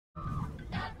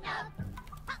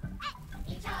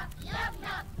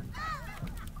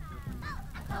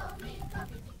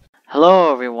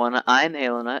Hello everyone, I'm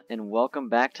Halena, and welcome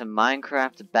back to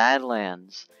Minecraft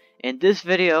Badlands. In this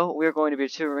video, we're going to be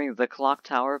touring the clock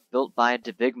tower built by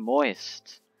the Big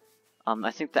Moist.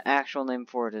 I think the actual name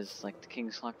for it is like the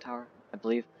King's Clock Tower, I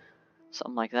believe.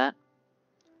 Something like that.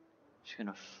 Just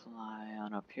gonna fly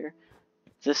on up here.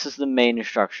 This is the main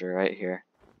structure right here.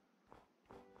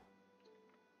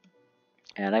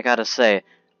 And I gotta say,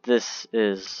 this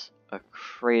is a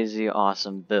crazy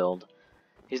awesome build.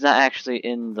 He's not actually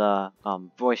in the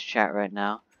voice chat right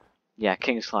now. Yeah,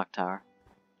 King's Clock Tower.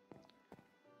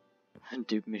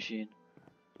 Dupe machine.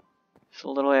 Just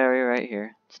a little area right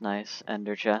here. It's nice.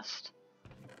 Ender chest.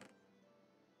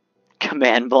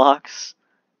 Command blocks.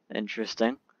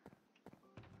 Interesting.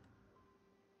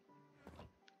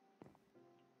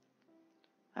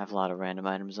 I have a lot of random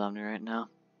items on me right now.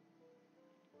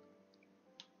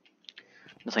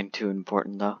 Nothing too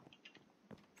important though.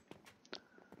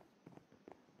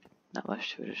 Not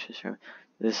much to it. It's just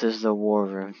this is the war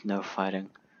room. No fighting.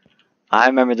 I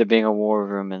remember there being a war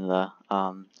room in the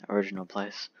original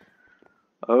place.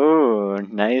 Oh,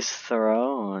 nice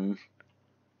throne.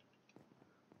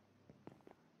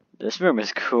 This room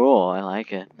is cool. I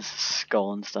like it. This is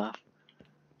skull and stuff.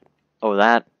 Oh,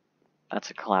 that's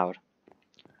a cloud.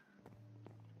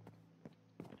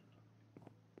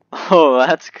 Oh,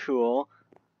 that's cool.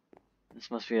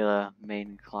 This must be the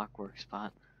main clockwork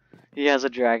spot. He has a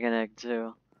dragon egg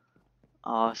too.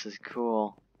 Oh, this is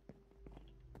cool.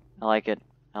 I like it.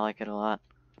 I like it a lot.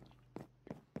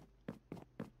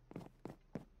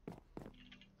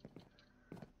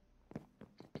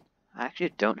 I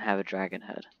actually don't have a dragon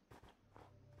head.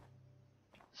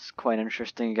 It's quite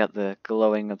interesting. You got the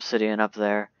glowing obsidian up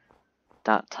there.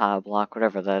 Dot tile block,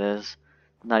 whatever that is.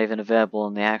 Not even available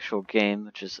in the actual game,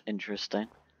 which is interesting.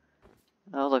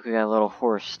 Oh, look, we got a little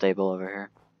horse stable over here.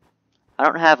 I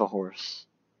don't have a horse.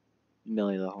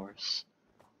 Millie the horse.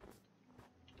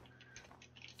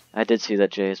 I did see that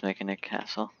Jay is making a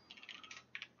castle.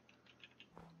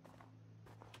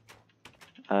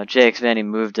 JX Vanny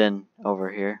moved in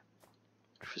over here,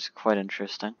 which was quite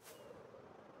interesting.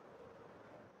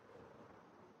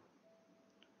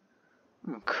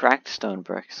 Cracked stone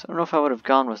bricks. I don't know if I would have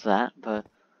gone with that, but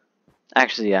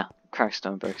actually, yeah, cracked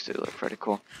stone bricks do look pretty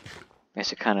cool. I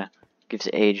guess it kind of gives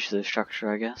age to the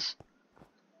structure, I guess.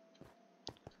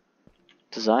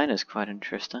 Design is quite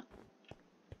interesting.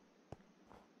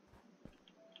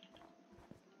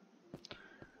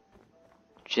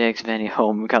 JX Vanny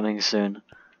home coming soon.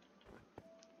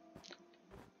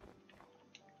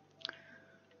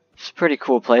 It's a pretty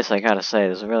cool place, I gotta say.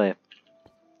 There's a really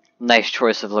nice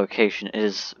choice of location. It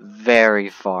is very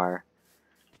far.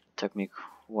 Took me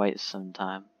quite some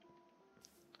time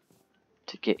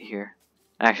to get here.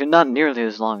 Actually, not nearly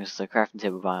as long as the crafting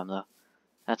table biome, though.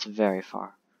 That's very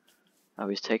far. Oh,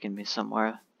 he's taking me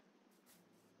somewhere.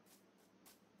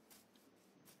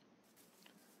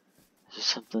 This is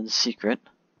something secret.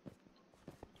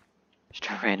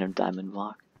 Just a random diamond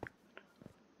block.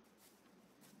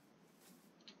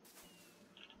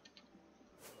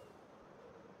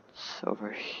 It's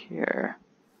over here.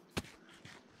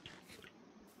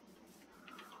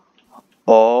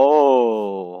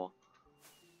 Oh!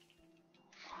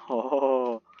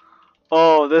 Oh!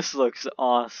 Oh, this looks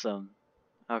awesome.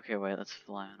 Okay, wait, let's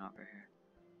fly on over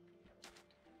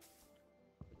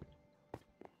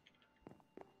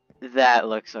here. That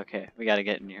looks okay. We gotta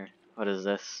get in here. What is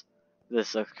this?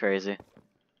 This looks crazy.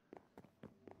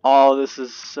 Oh, this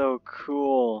is so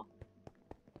cool.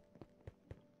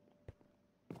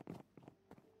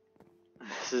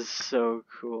 This is so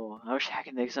cool. I wish I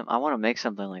could make some. I want to make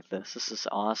something like this. This is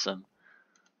awesome.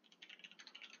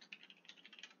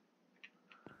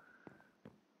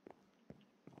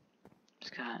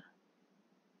 Just got.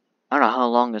 I don't know how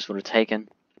long this would have taken,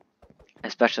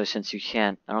 especially since you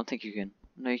can't. I don't think you can.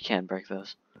 No, you can't break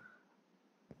those.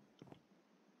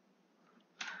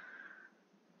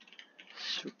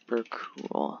 Super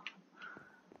cool.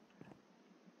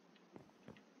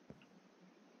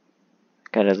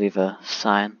 Gotta leave a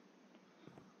sign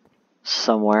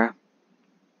somewhere.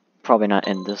 Probably not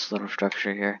in this little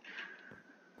structure here.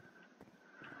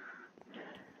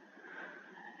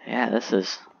 Yeah, this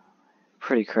is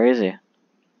pretty crazy.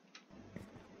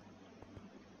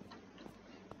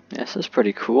 This is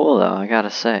pretty cool though, I gotta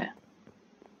say.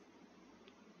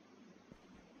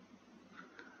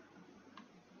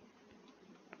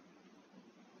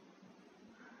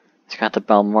 It's got the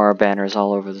Balmora banners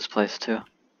all over this place too.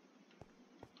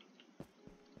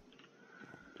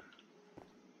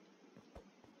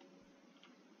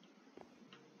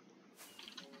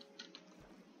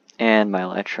 And my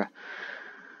Elytra.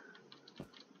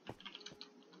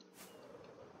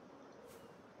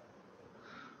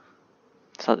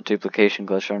 Without the duplication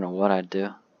glitch, I don't know what I'd do.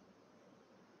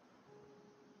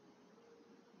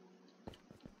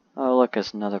 Oh, look,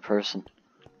 it's another person.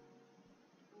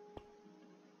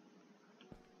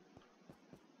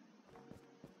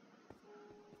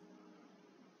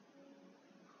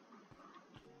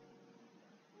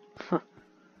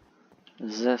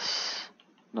 Is this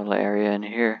little area in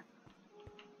here?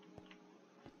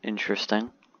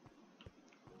 Interesting.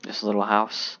 This little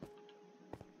house.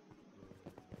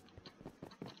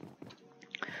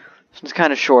 This one's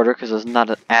kind of shorter because there's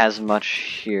not as much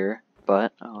here,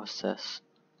 but oh, what's this?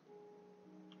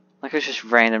 Like it's just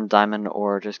random diamond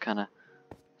ore just kind of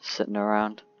sitting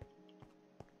around.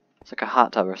 It's like a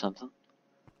hot tub or something.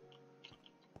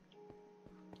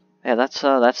 Yeah, that's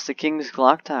the King's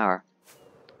Clock Tower.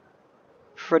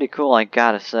 Pretty cool, I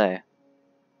gotta say.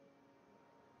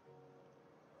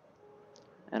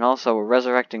 And also, we're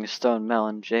resurrecting Stone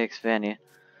Melon. JX Vanny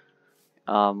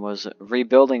was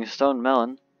rebuilding Stone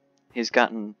Melon. He's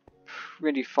gotten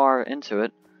pretty far into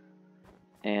it,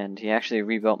 and he actually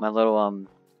rebuilt my little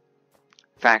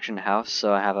faction house.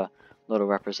 So I have a little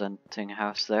representing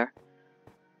house there,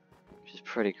 which is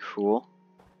pretty cool.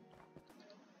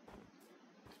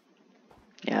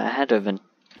 Yeah, I had to have been.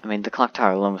 I mean, the clock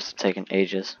tower alone must have taken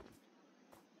ages.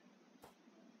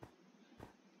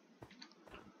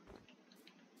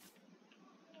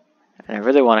 And I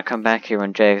really want to come back here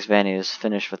when JX Vanny is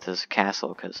finished with his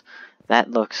castle, because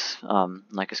that looks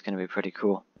like it's going to be pretty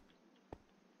cool.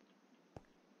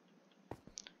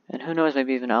 And who knows,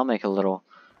 maybe even I'll make a little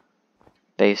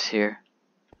base here.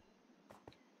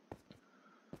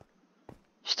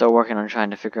 Still working on trying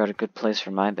to figure out a good place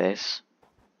for my base.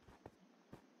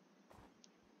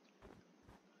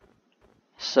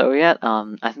 So yeah,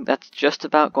 I think that's just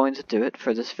about going to do it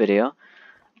for this video.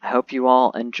 I hope you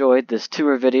all enjoyed this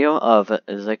tour video of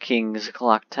the King's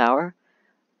Clock Tower.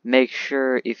 Make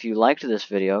sure, if you liked this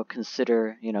video,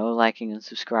 consider, liking and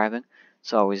subscribing.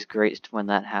 It's always great when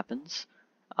that happens.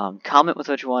 Comment with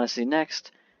what you want to see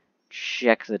next.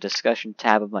 Check the discussion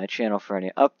tab of my channel for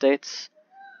any updates.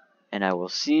 And I will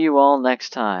see you all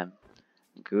next time.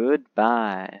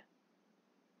 Goodbye.